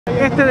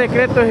este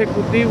decreto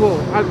ejecutivo,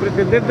 al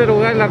pretender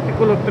derogar el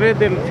artículo 3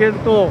 del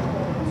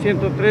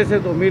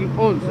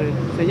 113-2011,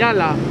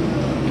 señala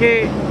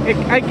que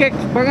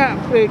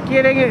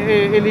quieren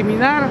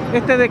eliminar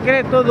este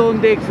decreto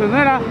donde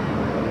exonera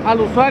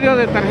al usuario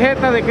de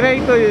tarjeta de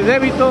crédito y de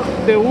débito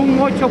de un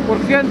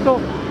 8%,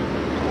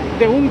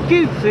 de un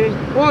 15%.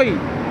 Hoy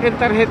el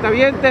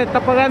tarjetaviente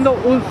está pagando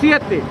un 7%,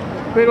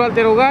 pero al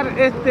derogar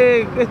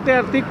este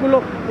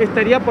artículo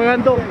estaría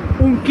pagando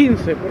un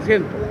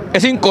 15%.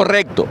 Es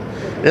incorrecto.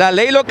 La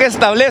ley lo que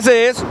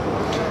establece es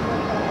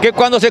que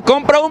cuando se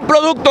compra un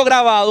producto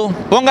grabado,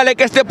 póngale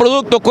que este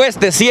producto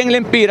cueste 100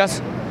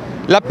 lempiras,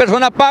 la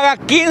persona paga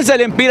 15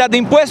 lempiras de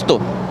impuesto.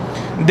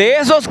 De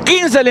esos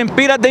 15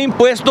 lempiras de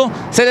impuesto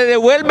se le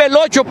devuelve el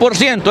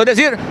 8%, es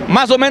decir,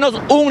 más o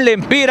menos un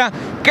lempira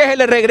que se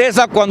le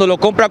regresa cuando lo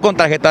compra con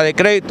tarjeta de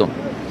crédito.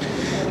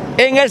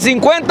 En el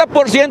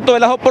 50% de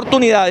las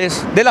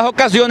oportunidades, de las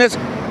ocasiones,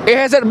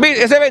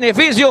 ese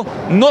beneficio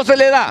no se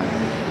le da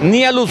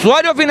ni al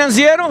usuario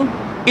financiero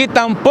y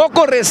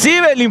tampoco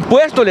recibe el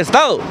impuesto el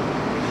Estado.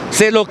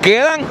 Se lo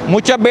quedan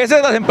muchas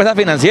veces las empresas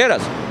financieras.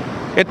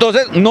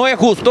 Entonces no es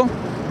justo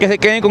que se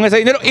queden con ese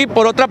dinero y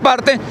por otra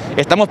parte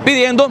estamos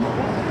pidiendo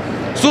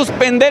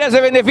suspender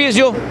ese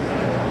beneficio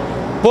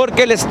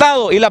porque el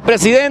Estado y la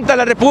Presidenta de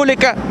la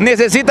República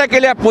necesita que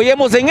le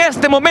apoyemos en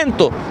este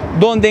momento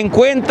donde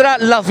encuentra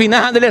las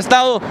finanzas del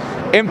Estado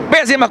en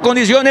pésimas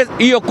condiciones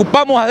y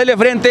ocupamos a hacerle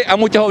frente a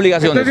muchas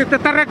obligaciones. Entonces usted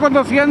está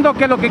reconociendo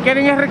que lo que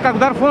quieren es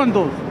recaudar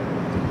fondos.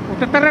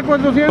 Usted está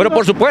reconociendo. Pero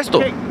por supuesto.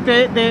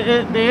 Que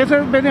de ese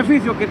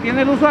beneficio que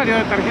tiene el usuario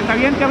de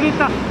tarjetaviente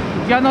ahorita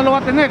ya no lo va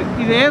a tener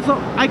y de eso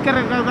hay que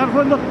recaudar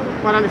fondos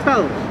para el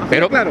Estado.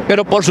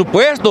 Pero por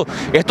supuesto,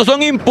 estos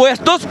son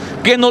impuestos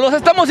que no los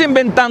estamos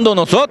inventando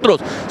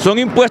nosotros, son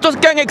impuestos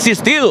que han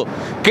existido,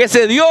 que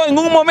se dio en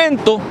un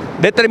momento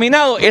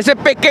determinado ese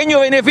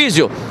pequeño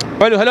beneficio.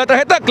 ¿Para usar la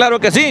tarjeta? Claro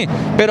que sí,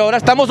 pero ahora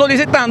estamos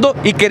solicitando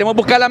y queremos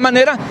buscar la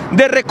manera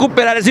de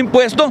recuperar ese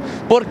impuesto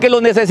porque lo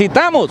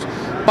necesitamos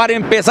para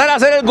empezar a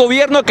hacer el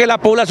gobierno que la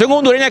población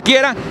hondureña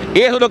quiera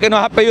y eso es lo que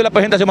nos ha pedido la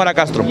presidenta Xiomara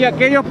Castro. Y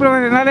aquellos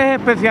profesionales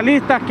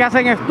especialistas que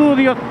hacen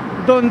estudios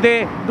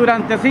donde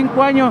durante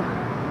 5 años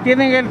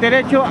tienen el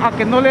derecho a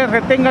que no les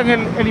retengan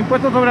el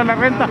impuesto sobre la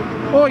renta,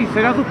 hoy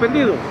será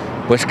suspendido.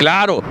 Pues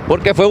claro,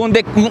 porque fue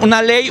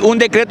una ley, un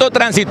decreto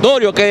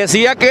transitorio que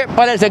decía que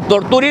para el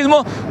sector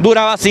turismo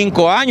duraba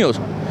 5 años.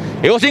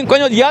 Esos 5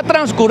 años ya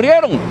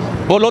transcurrieron,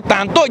 por lo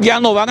tanto ya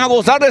no van a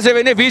gozar de ese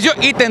beneficio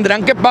y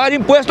tendrán que pagar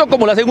impuestos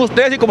como lo hacen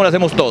ustedes y como lo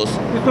hacemos todos.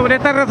 Y sobre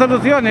estas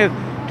resoluciones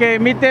que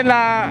emite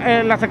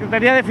la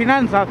Secretaría de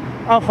Finanzas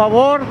a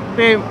favor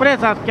de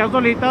empresas que han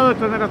solicitado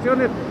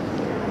exoneraciones,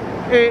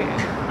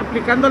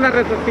 aplicando la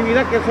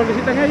retroactividad que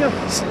solicitan ellos.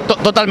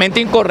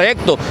 Totalmente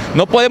incorrecto.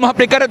 No podemos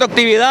aplicar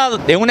retroactividad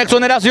de una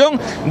exoneración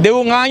de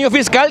un año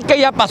fiscal que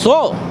ya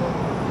pasó.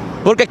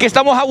 Porque aquí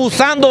estamos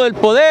abusando del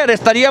poder,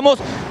 estaríamos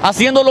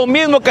haciendo lo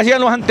mismo que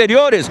hacían los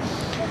anteriores.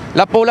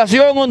 La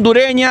población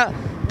hondureña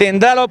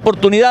tendrá la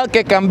oportunidad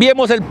que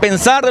cambiemos el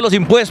pensar de los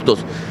impuestos.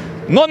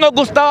 No nos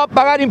gustaba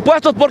pagar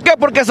impuestos, ¿por qué?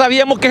 Porque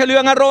sabíamos que se lo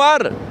iban a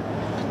robar.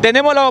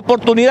 Tenemos la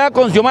oportunidad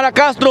con Xiomara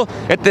Castro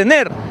de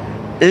tener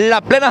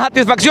la plena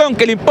satisfacción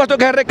que el impuesto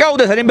que se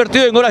recaude será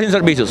invertido en obras y en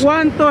servicios.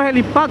 ¿Cuánto es el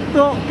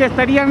impacto que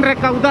estarían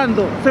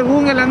recaudando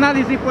según el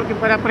análisis? Porque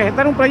para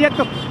presentar un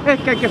proyecto es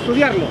que hay que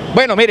estudiarlo.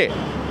 Bueno, mire,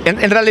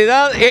 en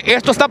realidad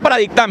esto está para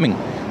dictamen,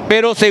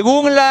 pero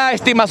según la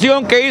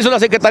estimación que hizo la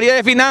Secretaría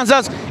de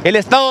Finanzas, el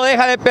Estado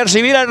deja de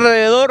percibir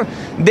alrededor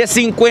de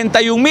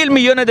 51.000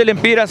 millones de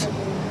lempiras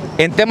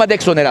en temas de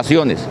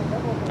exoneraciones,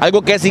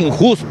 algo que es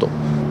injusto.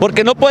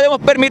 Porque no podemos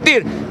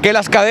permitir que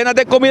las cadenas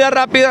de comida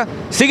rápida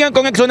sigan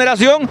con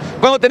exoneración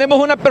cuando tenemos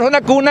una persona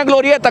con una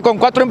glorieta con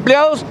 4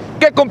 empleados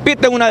que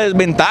compite en una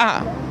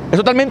desventaja. Es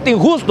totalmente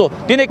injusto.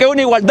 Tiene que haber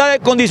una igualdad de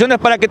condiciones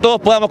para que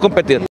todos podamos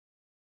competir.